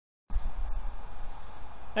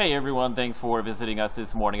Hey everyone, thanks for visiting us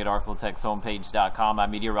this morning at arklatexhomepage.com.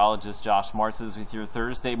 I'm meteorologist Josh Martzes with your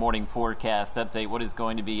Thursday morning forecast update. What is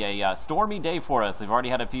going to be a stormy day for us. We've already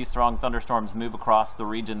had a few strong thunderstorms move across the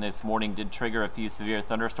region this morning, did trigger a few severe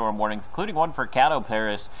thunderstorm warnings, including one for Caddo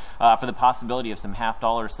Parish for the possibility of some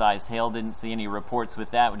half-dollar sized hail. Didn't see any reports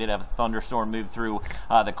with that. We did have a thunderstorm move through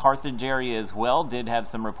the Carthage area as well. Did have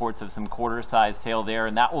some reports of some quarter-sized hail there,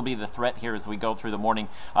 and that will be the threat here as we go through the morning.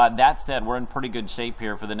 That said, we're in pretty good shape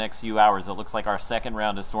here for the next few hours. It looks like our second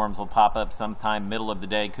round of storms will pop up sometime middle of the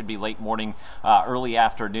day. Could be late morning, early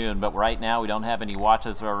afternoon, but right now we don't have any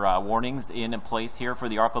watches or warnings in place here for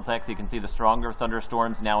the Arklatex. You can see the stronger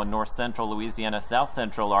thunderstorms now in north central Louisiana, south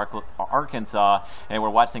central Arkansas, and we're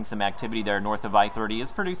watching some activity there north of I-30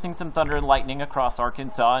 is producing some thunder and lightning across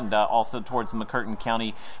Arkansas and also towards McCurtain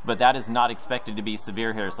County, but that is not expected to be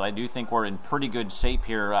severe here, so I do think we're in pretty good shape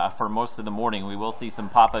here for most of the morning. We will see some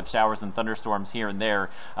pop-up showers and thunderstorms here and there.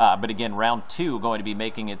 But again, round two going to be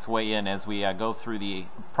making its way in as we go through the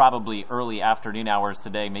probably early afternoon hours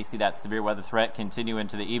today. May see that severe weather threat continue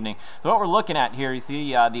into the evening. So what we're looking at here, you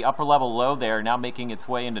see the upper level low there now making its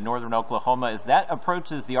way into northern Oklahoma. As that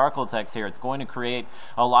approaches the Arklatex here, it's going to create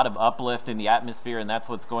a lot of uplift in the atmosphere, and that's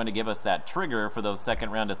what's going to give us that trigger for those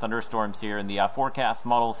second round of thunderstorms here. And the forecast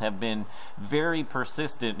models have been very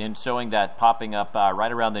persistent in showing that popping up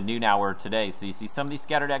right around the noon hour today. So you see some of the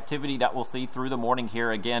scattered activity that we'll see through the morning here.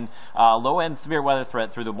 Again, low-end severe weather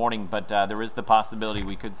threat through the morning, but there is the possibility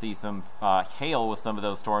we could see some hail with some of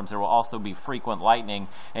those storms. There will also be frequent lightning,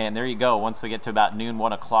 and there you go. Once we get to about noon,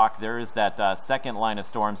 1 o'clock, there is that second line of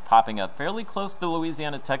storms popping up fairly close to the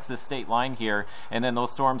Louisiana-Texas state line here, and then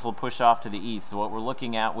those storms will push off to the east. So what we're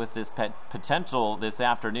looking at with this potential this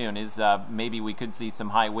afternoon is maybe we could see some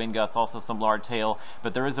high wind gusts, also some large hail,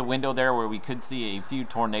 but there is a window there where we could see a few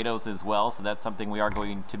tornadoes as well, so that's something we are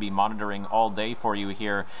going to be monitoring all day for you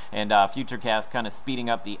here. And Futurecast kind of speeding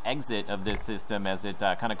up the exit of this system as it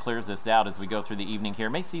kind of clears this out as we go through the evening here.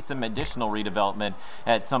 May see some additional redevelopment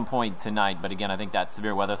at some point tonight, but again, I think that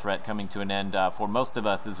severe weather threat coming to an end for most of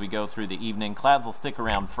us as we go through the evening. Clouds will stick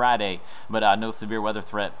around Friday, but no severe weather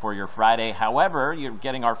threat for your Friday. However, you're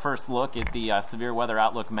getting our first look at the severe weather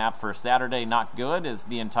outlook map for Saturday. Not good as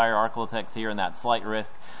the entire Arklatex here, and that slight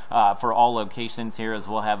risk for all locations here, as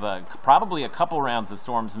we'll have probably a couple rounds of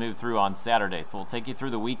storms move through on Saturday. So we'll take you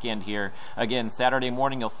through the weekend here. Again, Saturday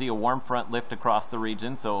morning you'll see a warm front lift across the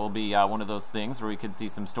region, so it will be one of those things where we could see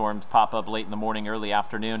some storms pop up late in the morning, early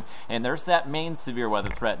afternoon, and there's that main severe weather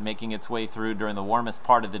threat making its way through during the warmest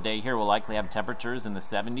part of the day here. We'll likely have temperatures in the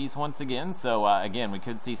 70s once again, so again, we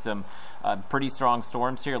could see some pretty strong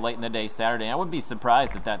storms here late in the day Saturday. I wouldn't be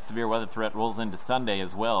surprised if that severe weather threat rolls into Sunday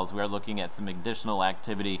as well, as we are looking at some additional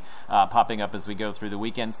activity popping up as we go through the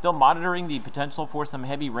weekend. Still monitoring the potential for some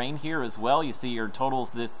heavy rain here as well. You see your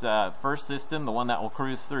totals this first system, the one that will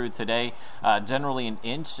cruise through today, generally an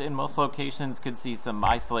inch in most locations. Could see some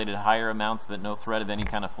isolated higher amounts, but no threat of any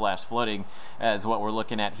kind of flash flooding as what we're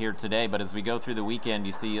looking at here today. But as we go through the weekend,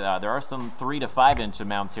 you see there are some 3 to 5 inch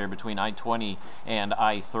amounts here between I-20 and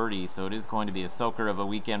I-30, so it is going to be a soaker of a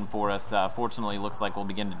weekend for us. Fortunately, it looks like we'll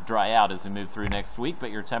begin to dry out as we move through next week,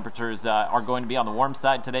 but your temperatures are going to be on the warm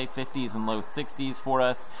side today, 50s and low 60s for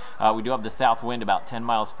us. We do have the south wind about 10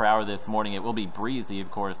 miles per hour this morning. It will be breezy,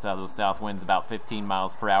 of course. Those south winds about 15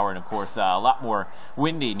 miles per hour, and of course a lot more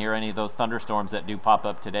windy near any of those thunderstorms that do pop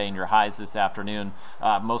up today. And your highs this afternoon,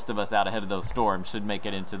 most of us out ahead of those storms should make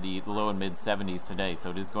it into the low and mid 70s today,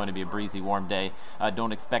 so it is going to be a breezy, warm day.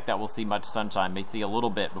 Don't expect that we'll see much sunshine. May see a little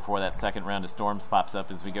bit before that second round of storms pops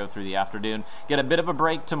up as we go through the afternoon. Get a bit of a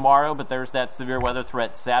break tomorrow, but there's that severe weather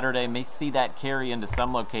threat Saturday. May see that carry into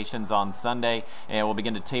some locations on Sunday, and we'll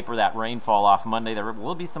begin to taper that rainfall off Monday. There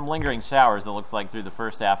will be some lingering showers, it looks like, through the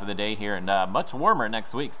first half of the day here, and much warmer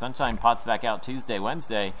next week. Sunshine pots back out Tuesday,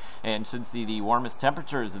 Wednesday, and should see the warmest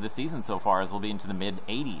temperatures of the season so far, as we'll be into the mid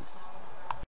 80s.